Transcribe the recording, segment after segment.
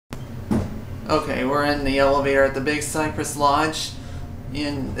Okay, we're in the elevator at the big Cypress Lodge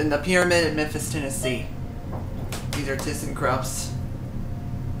in the pyramid in Memphis, Tennessee. These are Thyssenkrupps.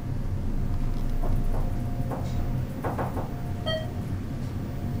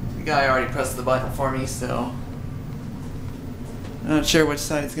 The guy already pressed the button for me, so I'm not sure which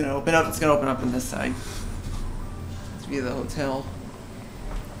side it's going to open up. It's going to open up on this side. Let's view the hotel.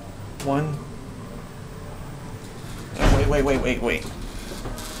 One. Oh, wait.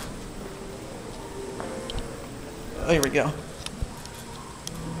 Oh, here we go.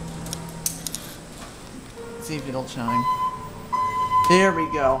 Let's see if it'll chime. There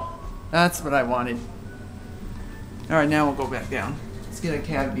we go. That's what I wanted. Alright, now we'll go back down. Let's get a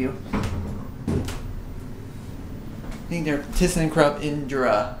cab view. I think they're Thyssenkrupp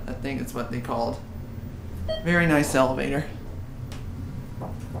Indra. I think it's what they called. Very nice elevator.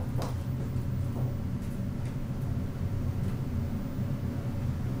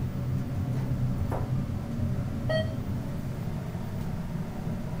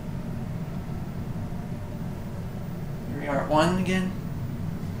 Here we are at 1 again.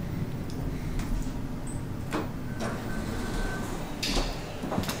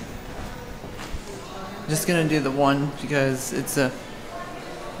 Just gonna do the 1 because it's a,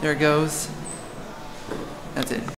 there it goes. That's it.